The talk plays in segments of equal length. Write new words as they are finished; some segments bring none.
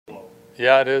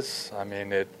Yeah, it is. I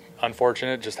mean, it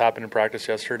unfortunate. Just happened in practice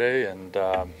yesterday, and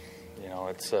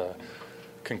it's a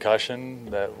concussion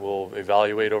that we'll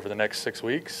evaluate over the next 6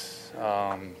 weeks.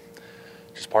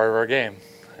 Just part of our game,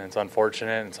 and it's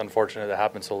unfortunate. It's unfortunate that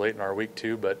happened so late in our week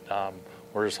too, but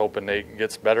we're just hoping Nate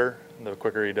gets better. The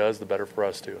quicker he does, the better for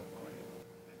us too.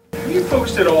 Have you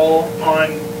focused at all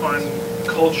on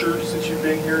culture since you've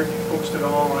been here? Have you focused at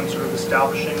all on sort of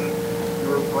establishing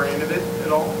your brand of it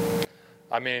at all?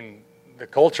 I mean, the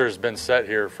culture has been set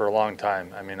here for a long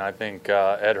time. I mean, I think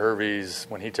Ed Hervey's,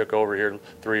 when he took over here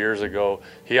 3 years ago,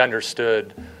 he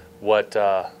understood what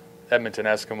Edmonton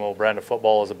Eskimo brand of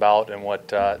football is about and what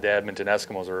the Edmonton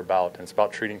Eskimos are about. And it's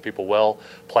about treating people well,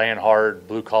 playing hard,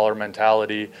 blue-collar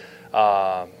mentality,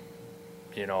 playing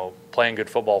good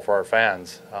football for our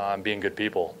fans, being good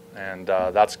people. And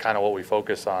that's kind of what we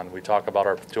focus on. We talk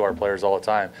about to our players all the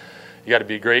time. You got to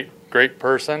be a great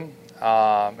person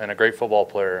and a great football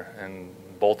player, and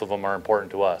both of them are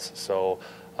important to us. So,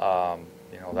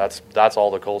 that's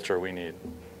all the culture we need.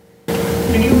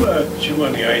 Can you chew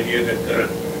on the idea that there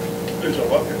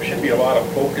should be a lot of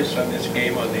focus on this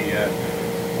game on the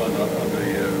what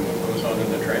goes on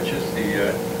in the trenches?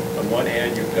 On one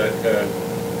hand, you've got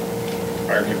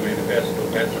arguably the best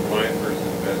offensive line versus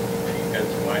the best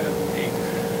defensive line of the league,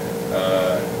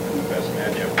 and the best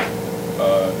matchup.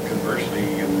 Conversely,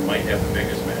 you might have the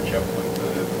biggest matchup with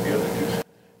the other two.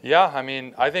 Yeah, I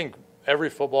mean, I think every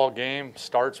football game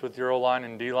starts with your O-line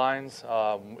and D-lines.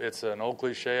 It's an old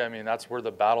cliche. I mean, that's where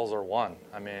the battles are won.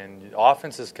 I mean,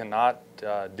 offenses cannot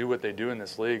do what they do in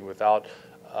this league without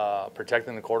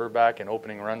protecting the quarterback and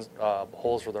opening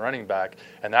holes for the running back,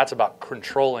 and that's about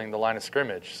controlling the line of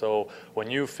scrimmage. So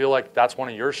when you feel like that's one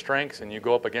of your strengths and you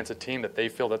go up against a team that they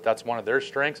feel that that's one of their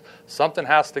strengths, something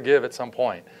has to give at some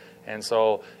point. And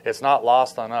so it's not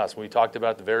lost on us. We talked about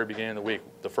at the very beginning of the week.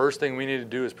 The first thing we need to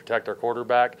do is protect our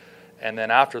quarterback. And then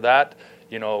after that,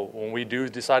 when we do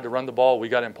decide to run the ball, we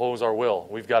got to impose our will.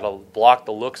 We've got to block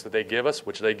the looks that they give us,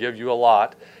 which they give you a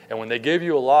lot. And when they give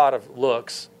you a lot of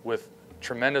looks with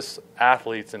tremendous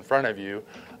athletes in front of you,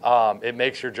 it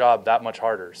makes your job that much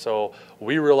harder. So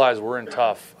we realize we're in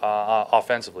tough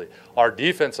offensively. Our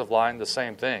defensive line, the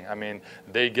same thing. I mean,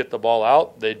 they get the ball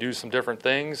out. They do some different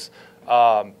things.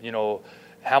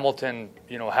 Hamilton,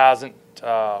 hasn't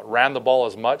ran the ball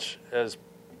as much as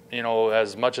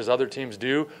other teams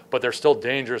do, but they're still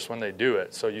dangerous when they do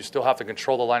it. So you still have to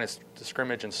control the line of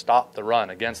scrimmage and stop the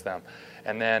run against them.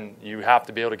 And then you have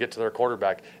to be able to get to their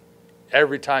quarterback.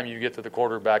 Every time you get to the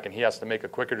quarterback and he has to make a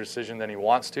quicker decision than he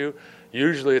wants to,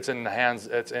 usually it's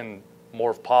in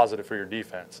more positive for your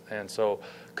defense. And so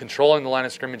controlling the line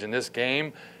of scrimmage in this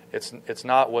game, it's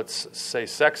not what's, say,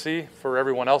 sexy for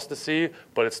everyone else to see,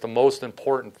 but it's the most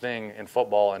important thing in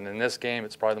football. And in this game,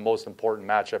 it's probably the most important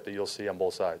matchup that you'll see on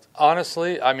both sides.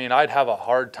 Honestly, I mean, I'd have a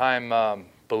hard time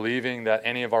believing that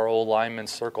any of our old linemen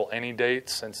circle any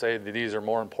dates and say that these are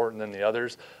more important than the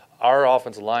others. Our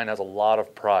offensive line has a lot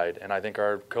of pride, and I think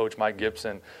our coach, Mike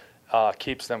Gibson,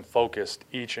 keeps them focused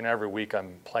each and every week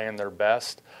on playing their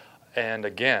best. And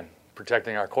again,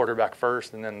 protecting our quarterback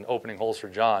first and then opening holes for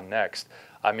John next.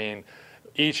 I mean,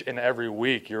 each and every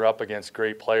week you're up against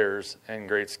great players and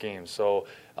great schemes. So,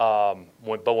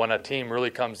 but when a team really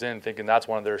comes in thinking that's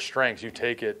one of their strengths, you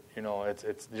take it.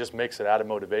 It just makes it out of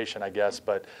motivation, I guess.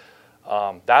 But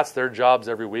that's their jobs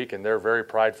every week, and they're very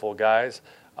prideful guys.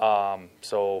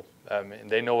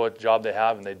 They know what job they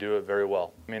have, and they do it very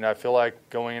well. I mean, I feel like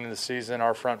going into the season,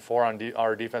 our front four on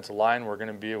our defensive line, we're going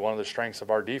to be one of the strengths of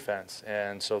our defense.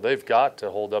 And so they've got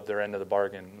to hold up their end of the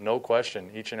bargain, no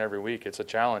question, each and every week. It's a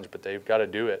challenge, but they've got to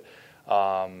do it.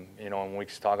 When we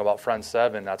talk about front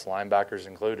seven, that's linebackers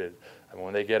included. I mean,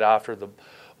 when they get after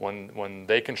when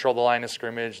they control the line of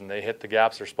scrimmage and they hit the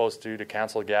gaps they're supposed to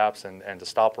cancel gaps and to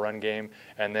stop a run game,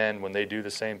 and then when they do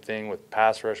the same thing with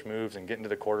pass rush moves and getting to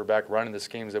the quarterback, running the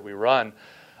schemes that we run,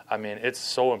 I mean, it's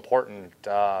so important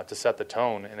to set the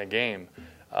tone in a game.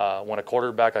 When a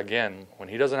quarterback, again, when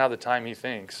he doesn't have the time he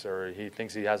thinks, or he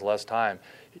thinks he has less time,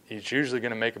 he's usually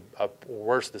going to make a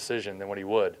worse decision than what he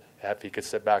would if he could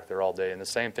sit back there all day. And the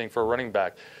same thing for a running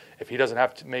back. If he doesn't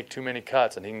have to make too many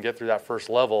cuts and he can get through that first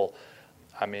level,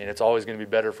 I mean, it's always going to be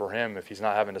better for him if he's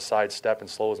not having to sidestep and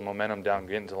slow his momentum down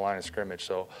getting to the line of scrimmage.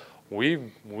 So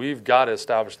we've got to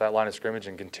establish that line of scrimmage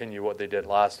and continue what they did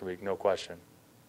last week, no question.